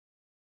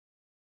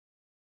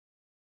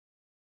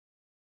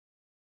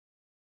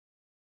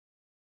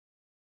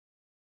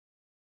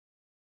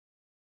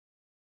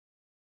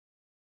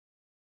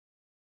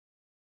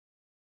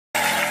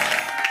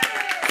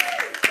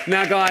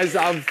Now, guys,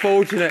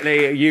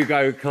 unfortunately,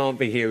 Ugo can't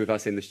be here with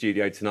us in the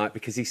studio tonight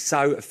because he's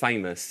so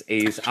famous.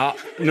 He's up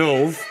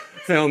north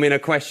filming A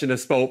Question of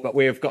Sport, but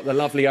we've got the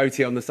lovely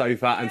OT on the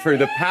sofa, and through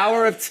the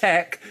power of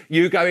tech,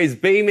 Ugo is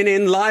beaming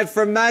in live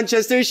from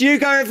Manchester. It's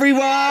Ugo,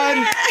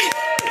 everyone!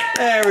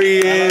 There he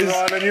is.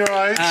 Hello, Ryan, you all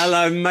right?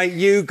 Hello, mate.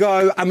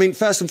 Ugo, I mean,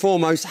 first and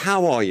foremost,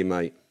 how are you,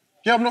 mate?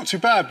 Yeah, I'm not too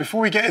bad.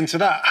 Before we get into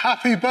that,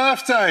 happy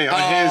birthday,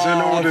 I hear is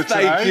an order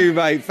today. Thank you,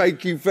 mate.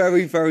 Thank you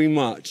very, very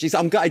much.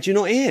 I'm gutted you're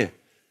not here.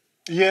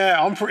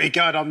 Yeah, I'm pretty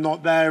glad I'm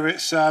not there.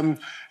 It's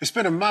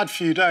been a mad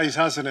few days,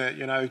 hasn't it?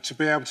 You know, to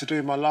be able to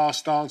do my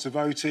last dance of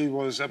OT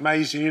was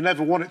amazing. You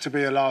never want it to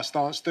be a last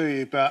dance, do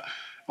you? But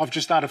I've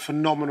just had a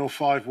phenomenal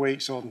 5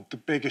 weeks on the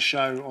biggest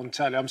show on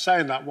telly. I'm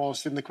saying that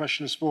whilst in the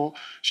Question of Sport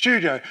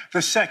studio,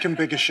 the second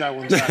biggest show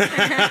on telly.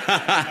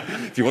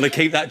 If you want to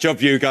keep that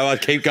job, Ugo,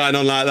 I'd keep going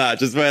on like that.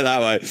 Just put it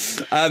that way.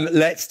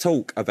 Let's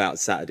talk about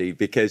Saturday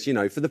because, you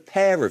know, for the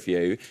pair of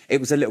you, it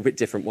was a little bit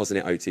different, wasn't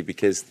it, OT?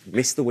 Because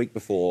missed the week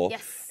before.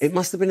 Yes. It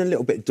must have been a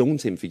little bit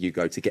daunting for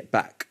Ugo to get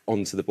back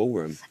onto the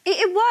ballroom.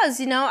 It was,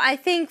 you know. I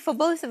think for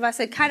both of us,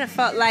 it kind of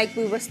felt like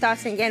we were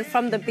starting again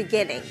from the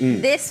beginning.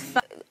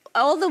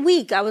 All the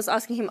week, I was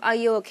asking him, are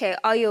you okay?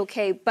 Are you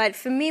okay? But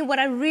for me, what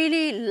I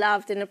really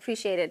loved and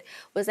appreciated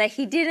was that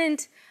he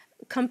didn't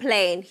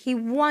complain. He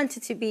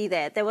wanted to be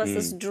there. There was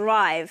this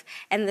drive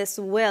and this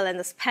will and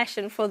this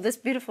passion for this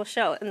beautiful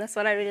show, and that's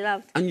what I really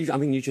loved. And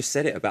you just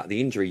said it about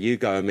the injury.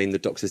 Ugo, I mean, the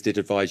doctors did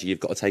advise you've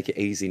got to take it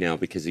easy now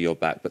because of your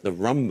back, but the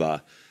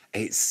rumba,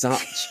 it's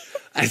such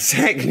a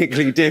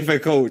technically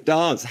difficult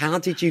dance. How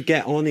did you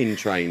get on in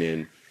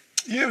training?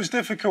 Yeah, it was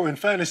difficult. In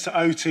fairness to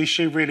OT,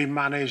 she really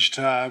managed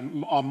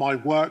on my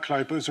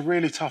workload, but it was a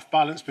really tough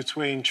balance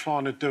between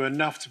trying to do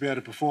enough to be able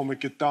to perform a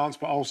good dance,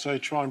 but also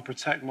try and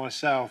protect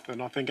myself.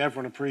 And I think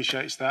everyone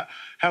appreciates that.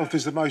 Health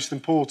is the most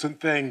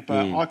important thing,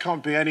 but I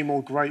can't be any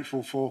more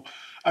grateful for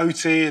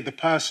OT, the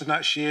person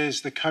that she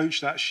is, the coach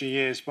that she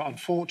is. But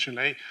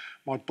unfortunately,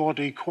 my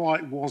body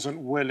quite wasn't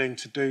willing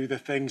to do the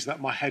things that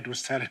my head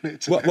was telling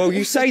it to do. Well,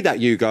 you say that,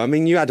 Ugo. I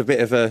mean, you had a bit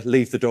of a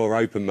leave the door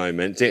open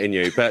moment, didn't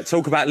you? But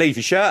talk about leave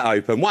your shirt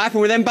open. What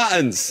happened with them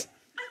buttons?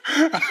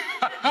 Do you know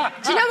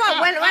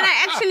what? When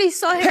I actually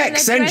saw him in the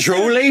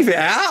Central, leave it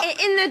out.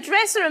 In the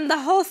dressing room, the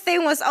whole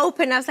thing was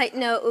open. I was like,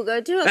 no, Ugo,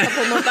 do a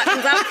couple more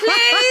buttons up,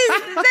 please.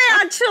 There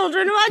are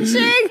children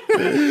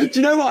watching. Do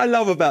you know what I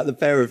love about the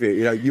pair of you?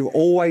 You know, you're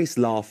always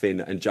laughing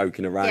and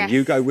joking around. Yes.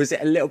 Ugo, was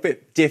it a little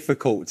bit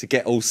difficult to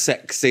get all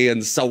sexy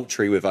and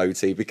sultry with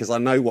OT? Because I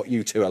know what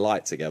you two are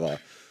like together.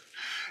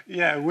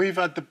 Yeah, we've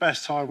had the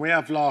best time. We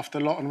have laughed a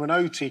lot. And when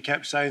OT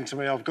kept saying to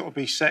me, I've got to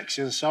be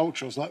sexy and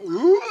sultry, I was like,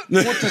 ooh,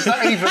 what does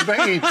that even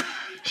mean?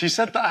 She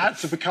said that I had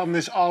to become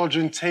this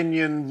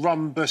Argentinian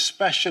rumba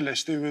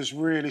specialist who was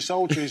really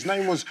sultry. His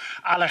name was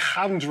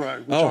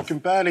Alejandro, which I can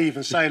barely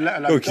even say, let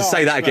alone Just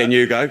say that again,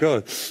 Ugo. Go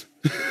on.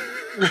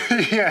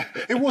 Yeah,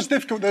 it was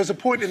difficult. There was a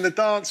point in the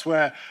dance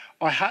where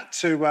I had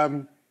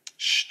to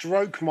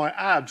stroke my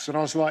abs, and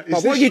I was like,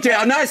 what are you doing?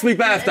 I know it's my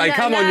birthday.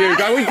 Come on,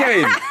 Ugo. What are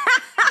you doing?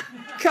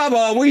 Come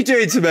on, what are you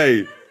doing to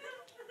me?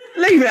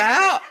 Leave it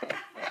out.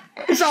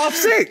 It's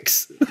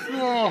 6:30.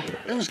 Oh,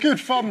 it was good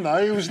fun, though.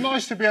 It was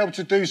nice to be able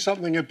to do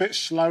something a bit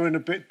slow and a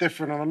bit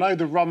different. And I know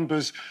the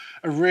rumba's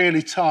a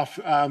really tough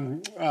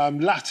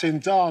Latin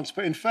dance,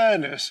 but in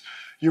fairness,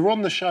 you're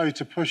on the show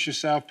to push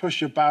yourself, push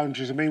your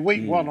boundaries. I mean,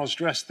 week 1, I was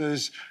dressed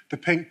as the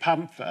Pink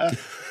Panther.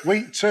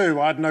 Week 2,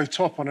 I had no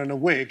top on and a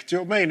wig. Do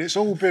you know what I mean? It's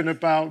all been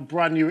about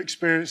brand new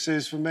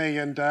experiences for me,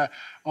 and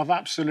I've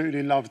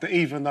absolutely loved it,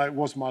 even though it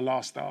was my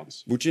last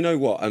dance. Well, do you know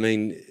what? I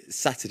mean,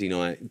 Saturday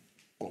night,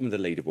 bottom of the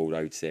leaderboard,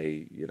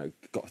 OT, you know,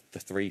 got the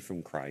 3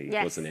 from Craig,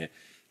 wasn't it?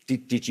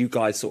 Did you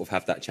guys sort of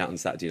have that chat on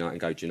Saturday night and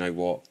go, do you know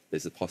what?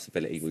 There's a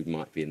possibility we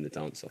might be in the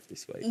dance-off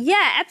this week.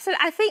 Yeah,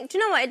 absolutely. I think, do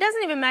you know what? It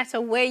doesn't even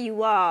matter where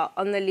you are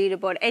on the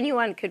leaderboard.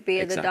 Anyone could be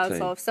in the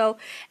dance-off. So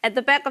at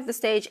the back of the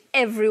stage,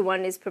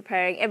 everyone is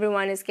preparing.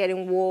 Everyone is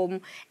getting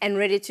warm and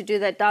ready to do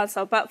that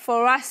dance-off. But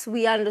for us,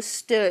 we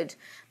understood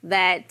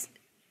that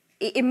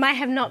it might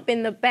have not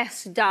been the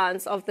best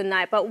dance of the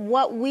night, but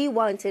what we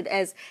wanted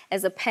as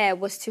a pair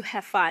was to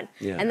have fun.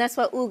 Yeah. And that's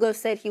what Ugo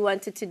said he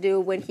wanted to do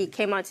when he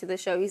came out to the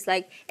show. He's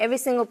like, every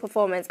single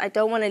performance, I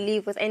don't want to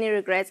leave with any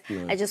regrets.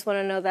 No. I just want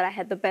to know that I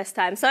had the best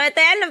time. So at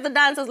the end of the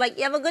dance, I was like,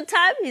 you have a good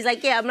time? He's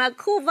like, yeah. I'm like,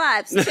 cool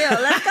vibes, chill.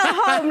 Let's go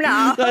home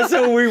now. That's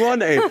all we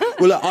wanted.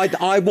 Well, look,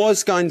 I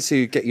was going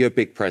to get you a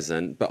big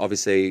present, but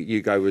obviously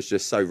Ugo was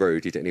just so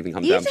rude. He didn't even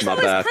come down for my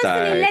birthday.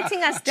 Constantly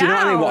letting us down. Do you know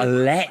what I mean? What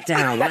a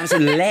letdown. That was a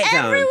letdown.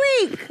 Every week.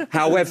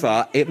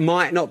 However, it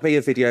might not be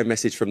a video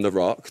message from The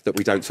Rock that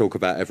we don't talk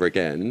about ever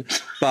again,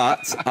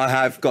 but I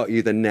have got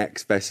you the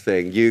next best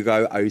thing.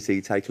 Ugo,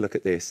 OT, take a look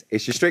at this.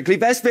 It's your Strictly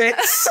Best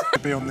Bits.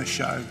 Be on this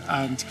show,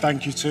 and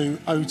thank you to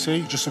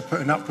OT just for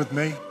putting up with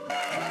me.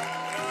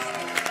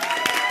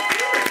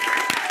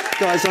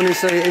 Guys,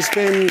 honestly, it's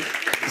been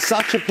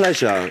such a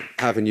pleasure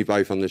having you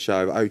both on the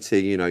show. OT,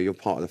 you know, you're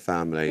part of the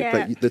family,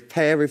 but the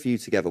pair of you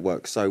together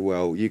work so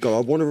well. Ugo,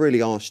 I want to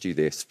really ask you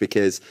this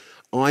because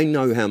I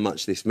know how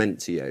much this meant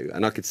to you,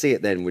 and I could see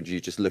it then when you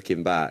just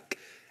looking back.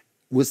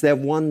 Was there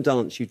one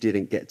dance you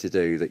didn't get to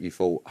do that you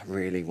thought, I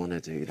really want to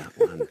do that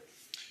one?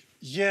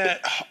 Yeah,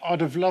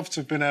 I'd have loved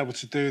to have been able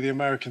to do the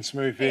American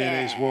Smooth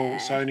Viennese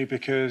waltz, only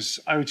because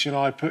Oti and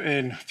I put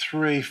in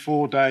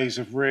 3-4 days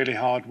of really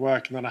hard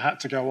work, and then I had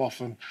to go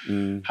off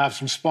and have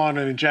some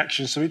spinal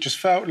injections. So it just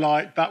felt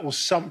like that was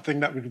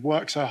something that we'd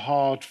worked so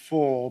hard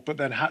for, but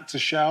then had to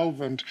shelve.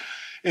 And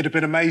it'd have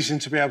been amazing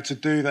to be able to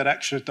do that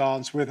extra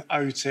dance with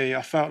Oti.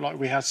 I felt like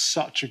we had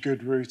such a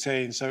good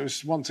routine. So it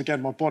was, once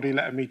again, my body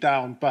letting me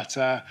down. But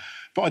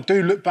I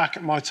do look back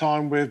at my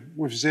time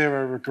with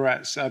zero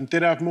regrets.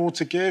 Did I have more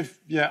to give?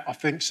 Yeah, I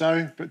think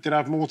so. But did I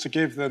have more to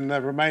give than the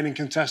remaining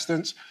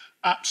contestants?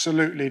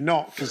 Absolutely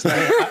not, because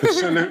they're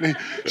absolutely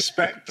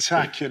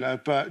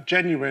spectacular. But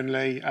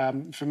genuinely,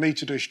 for me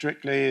to do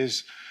Strictly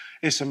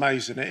it's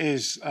amazing. It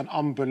is an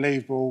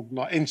unbelievable,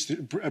 like,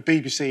 a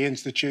BBC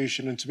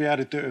institution, and to be able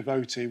to do it with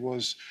Oti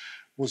was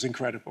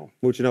incredible.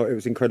 Well, do you know, it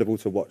was incredible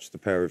to watch the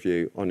pair of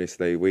you,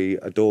 honestly. We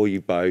adore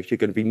you both. You're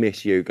going to be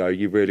missed, Hugo.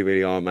 You really,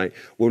 really are, mate.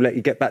 We'll let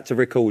you get back to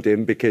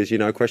recording because, you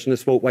know, Question of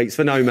Sport waits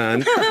for no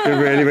man. It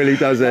really, really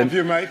doesn't. Love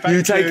you, mate. Thank you.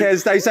 You take care,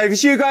 stay safe.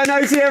 It's Hugo and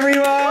Oti,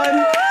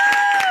 everyone.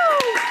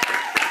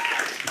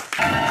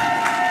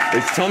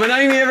 It's Tom and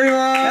Amy,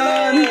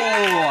 everyone.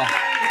 Hello.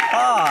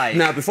 Hi.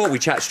 Now, before we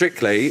chat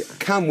Strictly,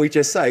 can we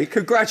just say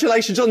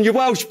congratulations on your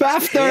Welsh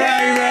BAFTA,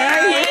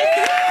 Amy?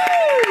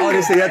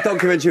 Honestly, that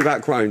documentary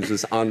about Crohn's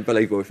was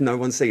unbelievable. If no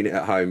one's seen it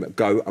at home,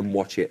 go and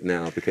watch it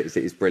now because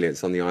it is brilliant.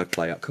 It's on the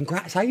iPlayer.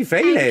 Congrats, how are you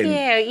feeling? Thank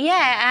you.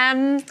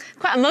 Yeah,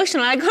 quite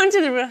emotional. I got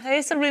into the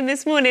rehearsal room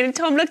this morning and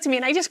Tom looked at me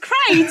and I just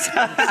cried.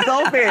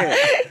 Stop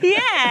it.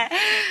 Yeah.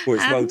 Well,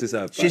 it's well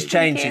deserved. She's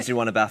changed since you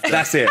won a BAFTA.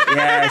 That's it.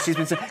 Yeah,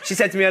 she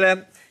said to me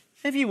earlier,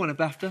 have you won a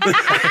BAFTA?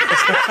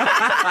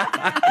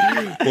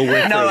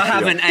 Well, no, I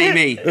haven't,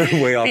 Amy.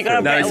 We are.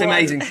 No, it's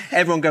amazing.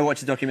 Everyone go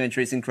watch the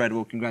documentary. It's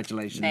incredible.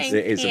 Congratulations. Thank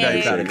It is you.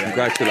 amazing.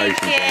 Congratulations.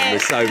 Thank you. We're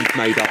so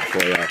made up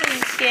for you.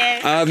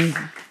 Thank you.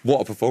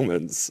 What a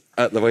performance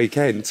at the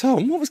weekend.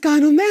 Tom, what was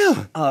going on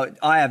there? Oh,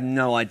 I have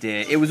no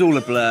idea. It was all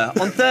a blur.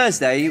 On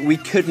Thursday, we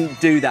couldn't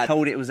do that.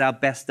 Told it was our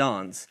best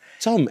dance.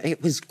 Tom,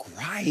 it was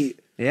great.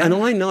 Yeah. And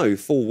I know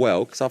full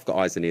well, because I've got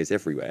eyes and ears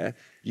everywhere,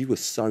 you were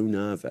so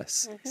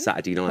nervous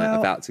Saturday night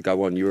about to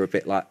go on. You were a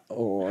bit like,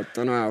 oh, I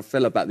don't know how I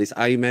feel about this.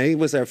 Amy,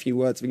 was there a few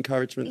words of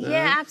encouragement there?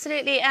 Yeah,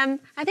 absolutely. I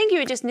think you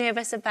were just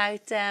nervous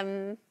about,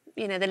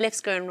 you know, the lifts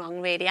going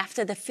wrong, really.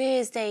 After the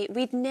first day,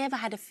 we'd never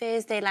had a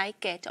first day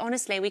like it.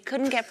 Honestly, we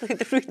couldn't get through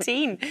the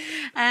routine.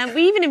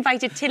 We even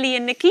invited Tilly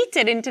and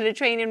Nikita into the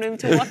training room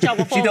to watch our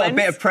performance. She got a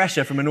bit of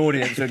pressure from an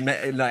audience to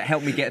like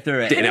help me get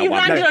through it. Didn't help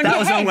one. No, That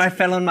was the one where I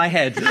fell on my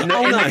head in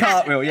the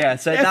cartwheel. Yeah,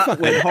 so that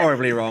went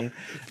horribly wrong.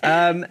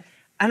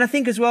 And I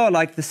think as well,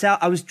 like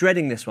I was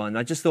dreading this one.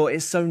 I just thought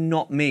it's so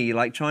not me,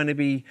 like trying to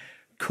be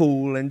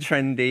cool and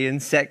trendy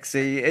and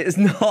sexy. It's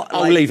not.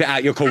 I'll leave it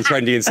out. You're cool,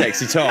 trendy and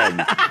sexy, Tom.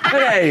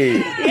 Hey.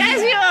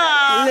 Yes, you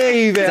are.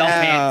 Leave it Stop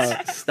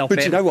out. it. Stop But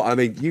it. you know what? I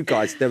mean, you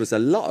guys, there was a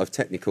lot of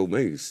technical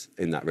moves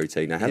in that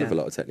routine, a hell of a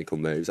lot of technical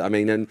moves. I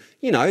mean, and,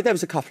 you know, there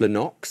was a couple of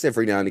knocks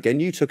every now and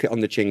again. You took it on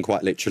the chin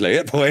quite literally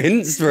at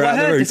points throughout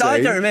the routine. I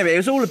don't remember. It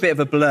was all a bit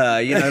of a blur,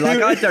 you know,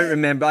 like I don't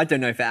remember. I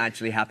don't know if it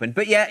actually happened.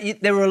 But yeah,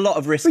 there were a lot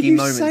of risky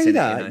moments in it. You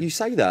know? You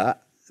say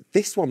that.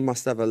 This one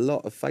must have a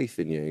lot of faith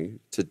in you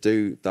to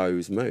do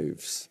those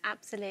moves.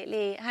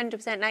 Absolutely,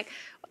 100%. Like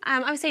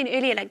I was saying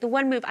earlier, like the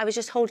one move, I was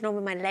just holding on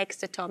with my legs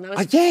to Tom.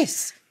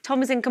 Yes. Tom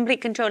was in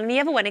complete control. And the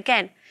other one,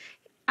 again,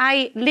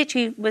 I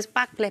literally was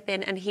back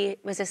flipping and he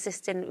was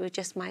assisting with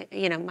just my,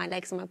 you know, my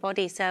legs and my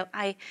body. So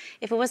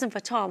if it wasn't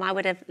for Tom, I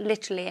would have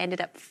literally ended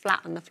up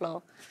flat on the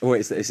floor. Well,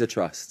 it's a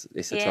trust.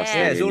 It's a trust.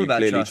 Yeah, it's all about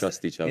clearly trust.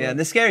 trust each other. Yeah, and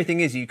the scary thing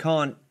is you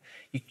can't.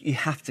 You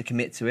have to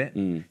commit to it.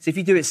 So if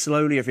you do it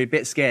slowly, or if you're a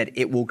bit scared,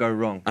 it will go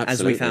wrong,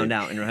 Absolutely. as we found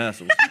out in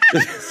rehearsals.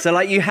 So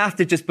like you have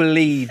to just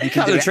believe you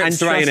can Couple do of it and trips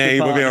trust training,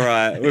 your we'll be partner.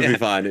 all right. We'll be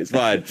fine. It's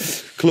fine.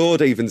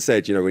 Claude even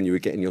said, you know, when you were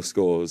getting your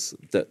scores,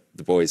 that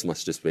the boys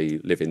must just be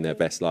living their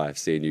best life,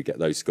 seeing you get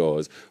those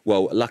scores.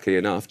 Well, luckily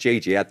enough,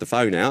 Gigi had the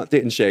phone out,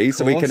 didn't she?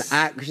 So we can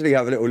actually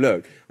have a little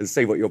look and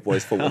see what your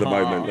boys thought at the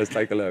moment. Let's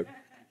take a look.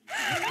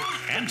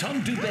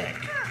 Anton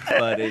Dubek.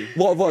 Buddy.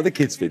 What have the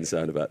kids been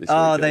saying about this?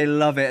 Oh, weekend? they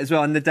love it as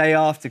well. And the day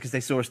after, because they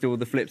saw us do all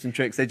the flips and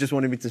tricks, they just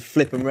wanted me to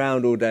flip them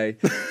around all day.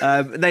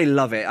 They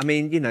love it. I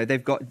mean, you know,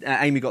 they've got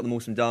Amy got them all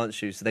some dance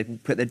shoes, so they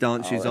put their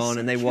dance shoes on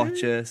and they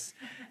watch us.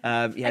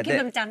 I give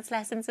them dance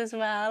lessons as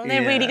well.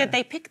 They're really good.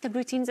 They pick the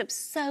routines up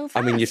so fast.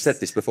 I mean, you've said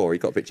this before. He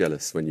got a bit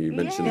jealous when you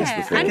mentioned this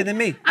before. Quicker than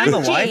me. I'm a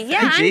Angie, wife.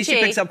 yeah, Angie, she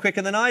Angie. picks up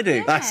quicker than I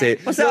do. That's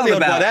it. What's You're that all the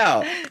odd about?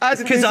 one out. How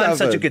did Because this I'm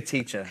such a happen? good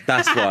teacher.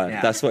 That's why.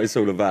 Yeah. That's what it's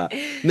all about.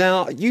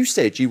 Now, you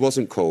said you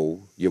wasn't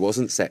cool, you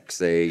wasn't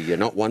sexy, you're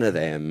not one of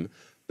them.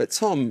 But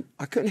Tom,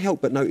 I couldn't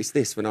help but notice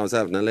this when I was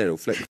having a little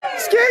flip.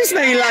 Excuse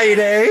me,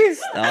 lady.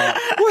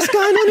 What's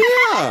going on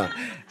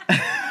here?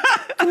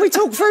 Can we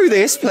talk through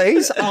this,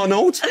 please,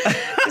 Arnold?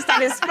 Is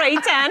that a spray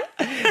tan?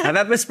 I've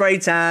had my spray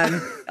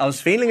tan. I was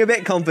feeling a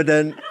bit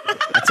confident.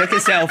 I took a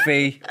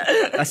selfie.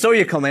 I saw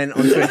your comment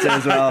on Twitter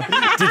as well.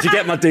 Did you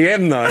get my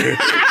DM, though?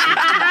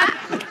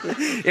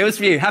 It was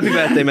for you. Happy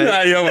birthday, mate.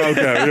 No, you're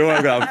welcome. You're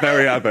welcome. I'm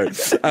very happy.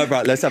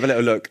 Right, let's have a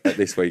little look at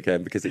this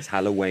weekend because it's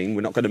Halloween.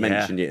 We're not going to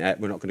mention it yet.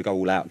 We're not going to go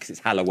all out because it's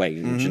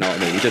Halloween. Do you know what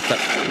I mean? We just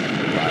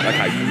right,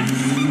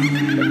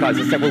 okay. But guys,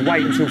 I said we'll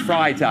wait until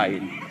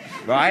Friday,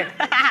 right?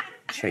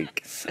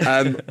 Cheek.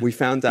 We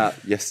found out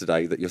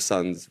yesterday that your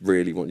sons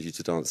really wanted you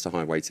to dance to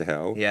Highway to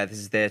Hell. Yeah, this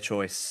is their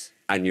choice.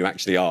 And you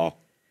actually are.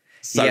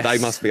 So Yes. they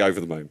must be over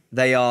the moon.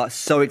 They are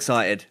so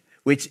excited,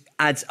 which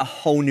adds a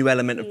whole new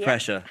element of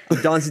pressure.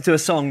 I'm dancing to a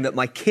song that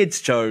my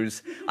kids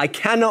chose. I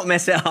cannot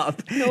mess it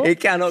up. No. It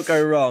cannot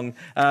go wrong.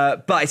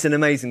 But it's an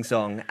amazing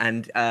song.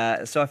 And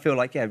so I feel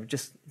like, yeah, we've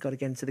just got to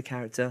get into the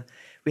character.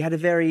 We had a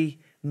very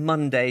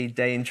Monday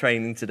day in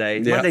training today.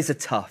 Yeah. Mondays are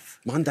tough.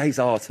 Mondays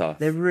are tough.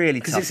 They're really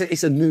tough. Because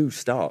it's a new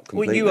start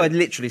completely. Well, you are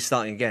literally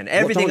starting again.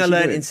 Everything I dance you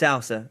learned doing? in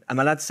salsa. Am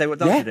I allowed to say what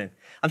dance Yeah. you're doing?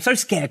 I'm so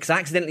scared because I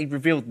accidentally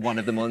revealed one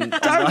of them on...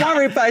 Don't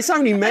worry about it, it's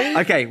only me.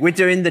 OK, we're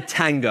doing the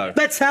tango.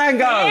 The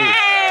tango!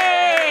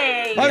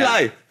 Yay!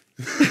 Ole!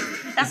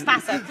 That's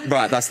passo.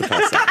 Right, that's the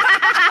passo.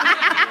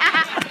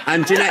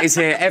 And Jeanette is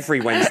here every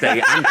Wednesday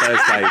and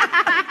Thursday.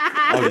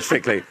 Oh,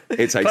 strictly, it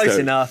takes Close two.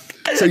 enough.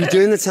 So you're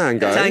doing the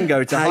tango.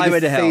 Tango to How Highway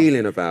to you Hell.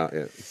 feeling about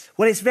it?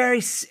 Well, it's very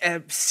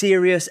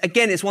serious.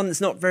 Again, it's one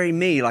that's not very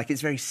me. Like,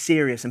 it's very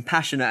serious and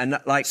passionate and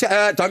like...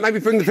 Don't make me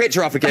bring the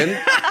picture up again.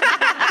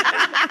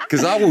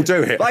 Because I will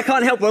do it. But I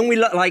can't help when we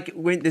look, like,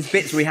 there's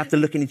bits where we have to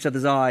look in each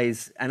other's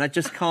eyes and I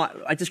just can't...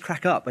 I just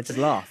crack up. I just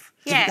laugh.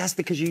 Yeah. That's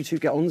because you two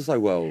get on so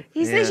well.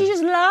 He's literally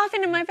just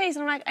laughing in my face,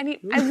 and I'm like,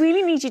 I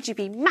really need you to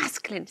be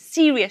masculine,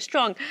 serious,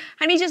 strong.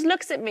 And he just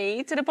looks at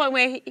me to the point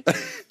where we've got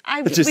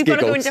to go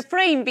giggles. into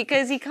frame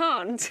because he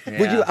can't. Yeah.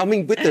 Well, I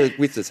mean, with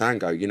the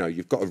tango, you know,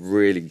 you've got to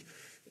really...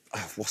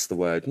 what's the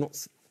word?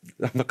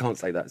 I can't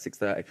say that at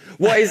 6:30.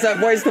 What is that?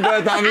 What is the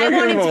word that I'm I looking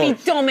want him for? to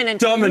be dominant.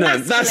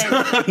 Dominant. That's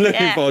masculine. what I'm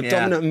looking Yeah. for. Yeah.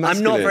 Dominant, masculine.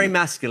 I'm not very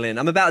masculine.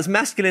 I'm about as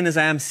masculine as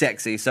I am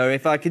sexy. So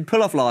if I could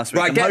pull off last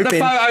week, Right, I'm get the hoping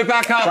photo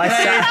back up, by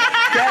please.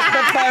 Get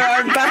the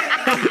photo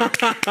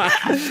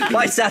back.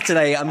 by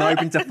Saturday, I'm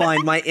hoping to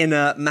find my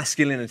inner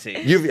masculinity.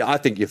 I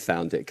think you've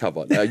found it. Come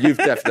on. You've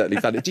definitely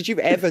found it. Did you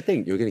ever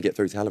think you were going to get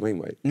through to Halloween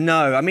week?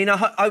 No, I mean,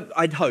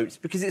 I'd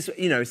hoped because it's,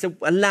 you know, it's a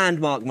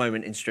landmark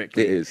moment in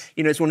Strictly. It is.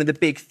 You know, it's one of the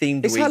big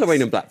themed It's weeks.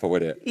 Halloween in Blackpool,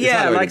 isn't it? It's Yeah,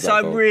 Halloween like, in so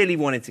I Blackpool. really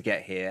wanted to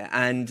get here.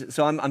 And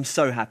so I'm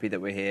so happy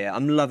that we're here.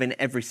 I'm loving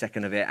every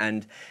second of it.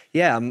 And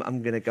yeah, I'm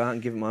going to go out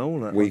and give it my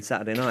all on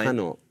Saturday night. We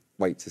cannot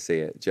wait to see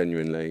it,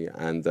 genuinely.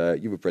 And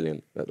you were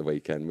brilliant at the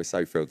weekend. We're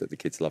so thrilled that the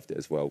kids loved it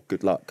as well.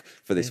 Good luck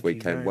for this Thank you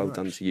weekend. very Well much.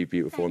 done to you,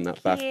 beautiful, on that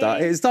Thank you.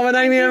 BAFTA. It's Tom and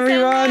Amy, Thank you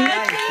so everyone.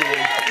 much.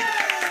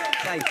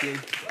 Thank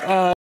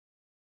you.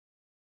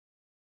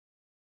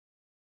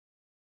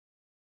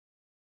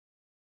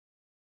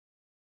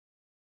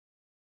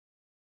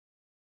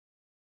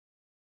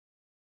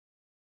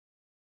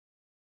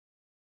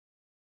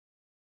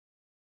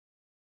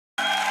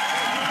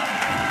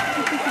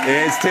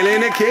 It's Tilly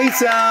and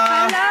Nikita.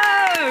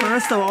 Hello.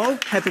 First of all,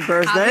 happy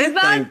birthday.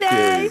 Happy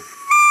birthday. you.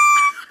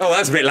 Oh,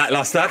 that's a bit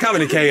lacklustre. Come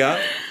on,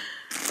 Nikita.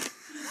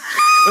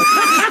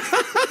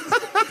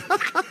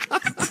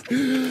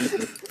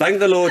 Thank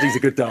the Lord he's a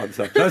good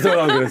dancer. That's all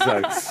I'm going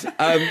to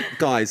say.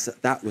 Guys,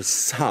 that was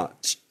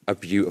such a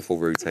beautiful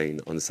routine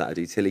on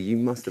Saturday. Tilly, you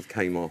must have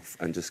came off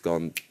and just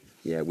gone,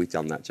 yeah, we've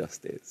done that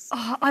justice.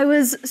 Oh, I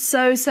was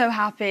so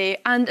happy,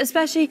 and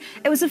especially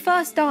it was the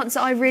first dance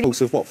that I really.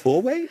 Course of what,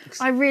 4 weeks?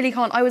 I really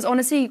can't. I was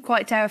honestly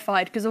quite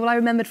terrified because all I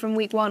remembered from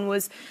week one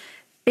was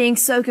being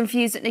so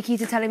confused at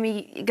Nikita telling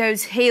me it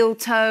goes heel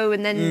toe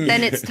and then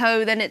it's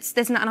toe, then it's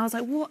this and that, and I was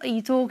like, what are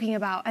you talking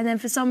about? And then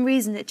for some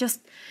reason it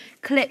just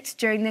clicked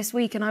during this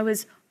week, and I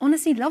was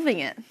honestly loving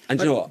it. And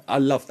do you know what? I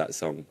love that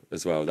song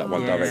as well, that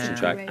One yeah. Direction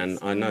track. Great And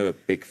I song. know a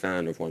big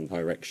fan of One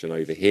Direction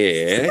over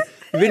here.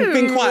 You've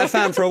been quite a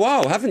fan for a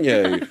while, haven't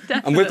you?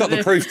 And we've got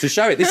the proof to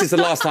show it. This is the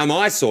last time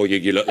I saw you.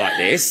 You look like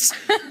this.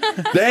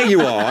 There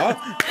you are.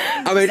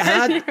 I mean,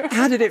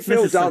 how did it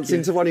feel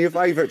dancing to one of your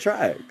favourite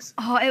tracks?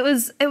 Oh, it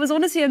was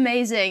honestly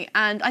amazing,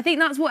 and I think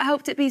that's what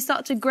helped it be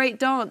such a great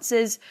dance.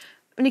 Is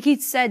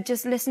Nikita said,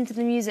 just listen to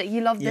the music.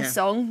 You love this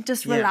song,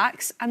 just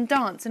relax and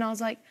dance. And I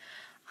was like,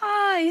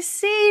 I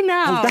see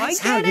now. Oh,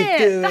 that's I how get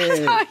you it. do That's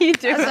it. how you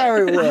do That's it. how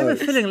it I have a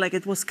works. feeling like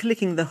it was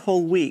clicking the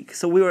whole week.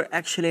 So we were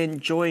actually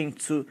enjoying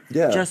to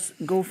just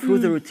go through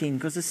the routine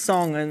because the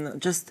song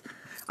and just,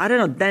 I don't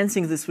know,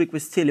 dancing this week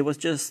with Tilly was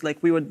just like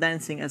we were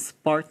dancing as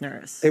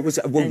partners. It was,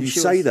 well, And you she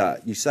say was-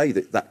 that. You say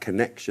that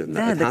connection that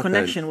Yeah, had the happened.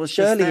 connection was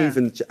just Shirley there.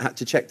 even had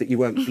to check that you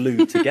weren't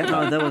glued together.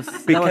 Oh, that was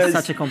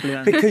such a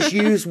compliment. Because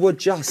yous were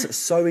just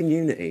so in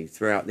unity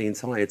throughout the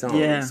entire dance.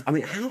 Yeah. I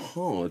mean, how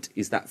hard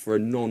is that for a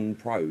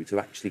non-pro to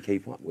actually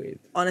keep up with?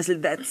 Honestly,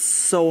 that's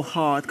so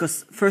hard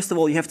because first of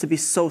all, you have to be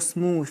so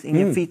smooth in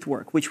your feet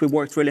work, which we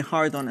worked really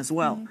hard on as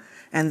well.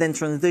 And then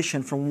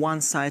transition from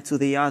one side to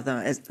the other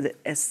at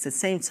the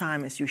same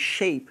time as you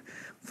shape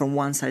from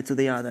one side to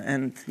the other.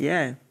 And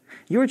yeah,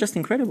 you were just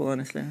incredible,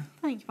 honestly.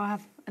 Thank you.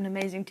 an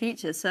amazing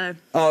teacher. So.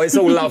 Oh, it's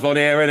all love on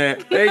here,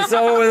 isn't it? It's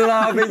all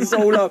love. It's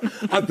all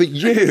love. But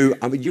you,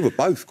 I mean, you were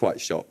both quite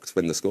shocked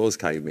when the scores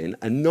came in.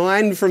 A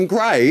 9 from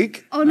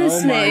Craig.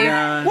 Honestly,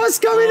 what's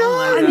going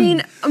on? I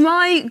mean,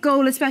 my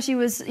goal especially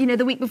was, you know,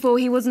 the week before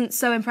he wasn't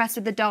so impressed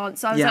with the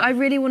dance. So I was like, I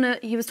really want to.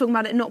 He was talking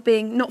about it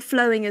not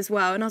flowing as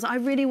well, and I was like, I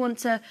really want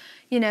to,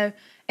 you know,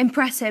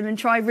 impress him and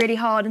try really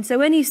hard. And so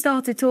when he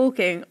started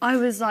talking, I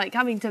was like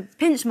having to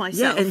pinch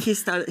myself. Yeah, and he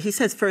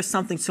said first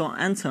something to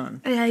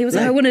Anton. Yeah, he was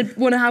like, I want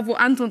to have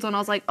what Anton's on. I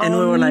was like, oh, and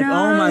we were like, no,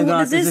 oh my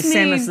God, it's the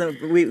same mean? as the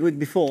week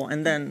before.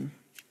 And then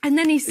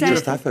he said, it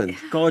just happened.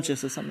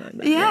 Gorgeous or something like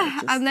that.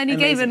 Yeah, and then he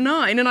gave a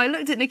 9, and I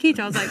looked at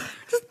Nikita. I was like,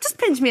 just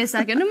pinch me a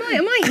second. Am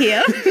I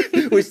here?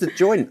 Well, it's the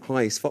joint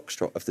highest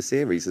foxtrot of the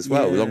series as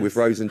well, along with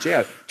Rose and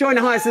Gio. Joint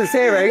highest of the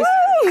series.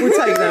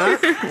 We'll take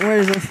that. Where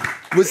is it?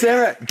 Was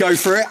there a go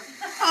for it?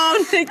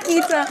 Oh,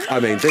 Nikita. I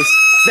mean,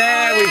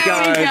 there we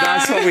go.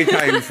 That's what we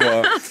came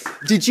for.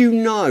 Did you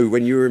know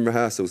when you were in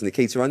rehearsals,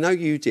 Nikita? I know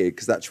you did,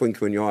 because that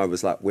twinkle in your eye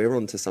was like, we're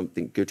onto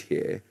something good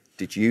here.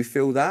 Did you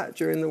feel that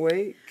during the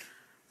week?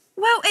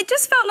 Well, it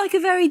just felt like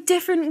a very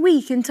different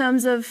week in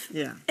terms of...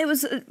 Yeah. It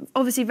was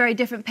obviously very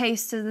different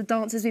pace to the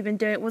dances we've been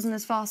doing. It wasn't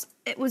as fast.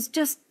 It was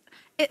just...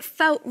 It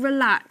felt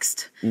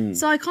relaxed.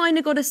 So I kind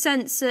of got a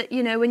sense that,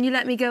 you know, when you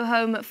let me go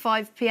home at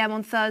 5 p.m.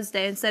 on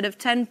Thursday instead of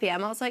 10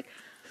 p.m, I was like...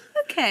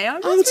 Okay, I'll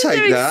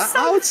take that.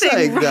 I'll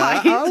take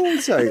that.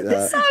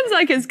 It sounds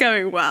like it's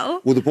going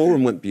well. Well, the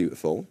ballroom went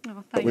beautiful,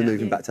 but we're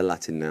moving back to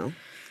Latin now.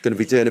 Going to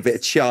be doing a bit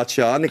of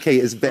cha-cha.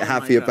 Nikita's a bit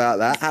happy about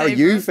that. How are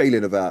you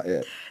feeling about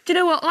it? Do you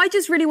know what? I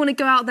just really want to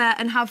go out there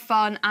and have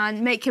fun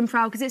and make him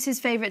proud because it's his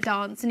favourite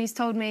dance and he's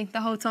told me the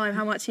whole time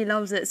how much he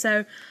loves it.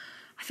 So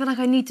I feel like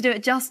I need to do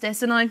it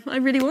justice and I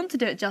really want to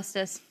do it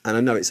justice. And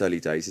I know it's early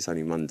days, it's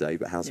only Monday,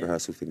 but how's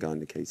rehearsal been going,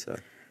 Nikita?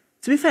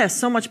 To be fair,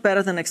 so much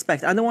better than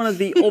expected. I don't want to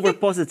be over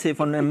positive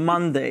on a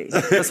Monday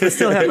because we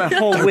still have a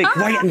whole week.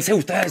 Wait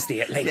until Thursday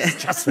at least,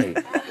 trust me.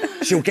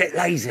 She'll get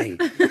lazy.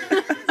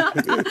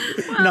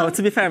 No,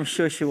 to be fair, I'm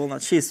sure she will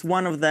not. She's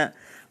one of the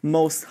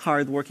most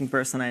hard-working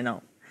person I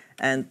know.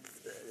 And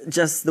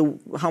just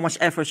how much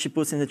effort she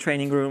puts in the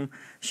training room,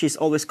 she's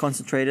always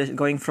concentrated,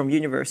 going from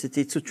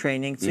university to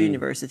training to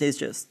university. It's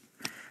just,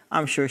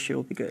 I'm sure she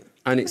will be good.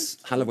 And it's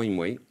Halloween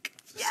week.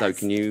 Yes. So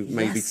can you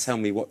maybe tell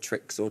me what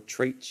tricks or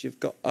treats you've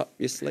got up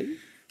your sleeve?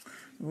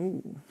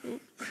 Ooh.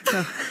 Did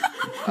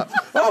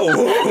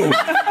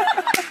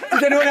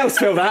anyone else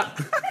feel that?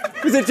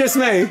 Was it just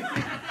me?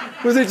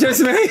 Was it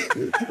just me?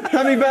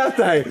 Happy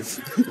birthday.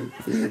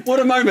 What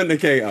a moment,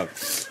 Nikita.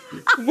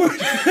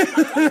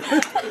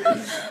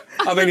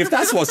 I mean, if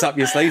that's what's up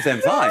your sleeve, then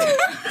fine.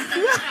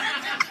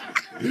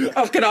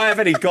 Oh, can I have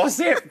any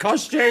gossip,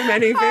 costume,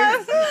 anything?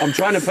 I'm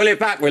trying to pull it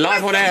back. We're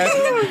live on air.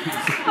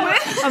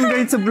 I'm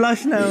going to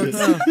blush now.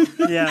 Oh,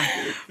 yeah.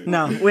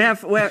 No, we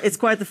have. It's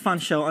quite a fun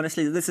show.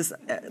 Honestly,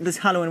 this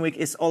Halloween week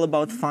is all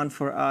about fun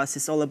for us.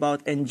 It's all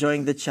about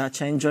enjoying the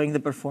cha-cha, enjoying the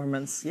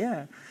performance.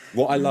 Yeah.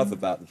 What I love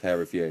about the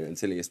pair of you, and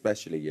Tilly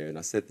especially you, and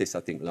I said this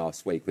I think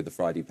last week with the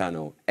Friday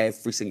panel,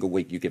 every single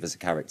week you give us a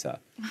character.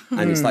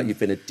 And it's like you've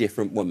been a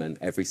different woman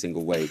every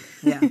single week.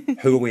 Yeah.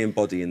 Who are we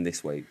embodying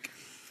this week?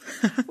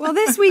 Well,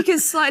 this week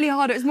is slightly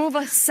harder. It's more of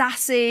a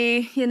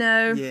sassy, you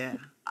know,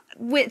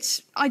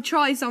 which I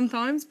try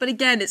sometimes. But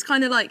again, it's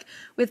kind of like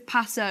with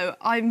Paso,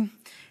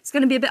 it's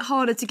going to be a bit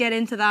harder to get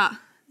into that.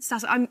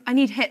 I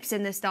need hips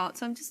in this dance.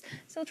 So I'm just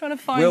still trying to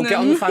find them. We'll get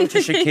on the phone to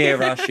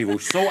Shakira. She will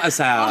sort us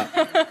out.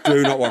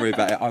 Do not worry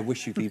about it. I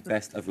wish you the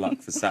best of luck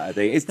for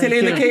Saturday. It's Tilly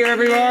and Nikita,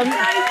 everyone.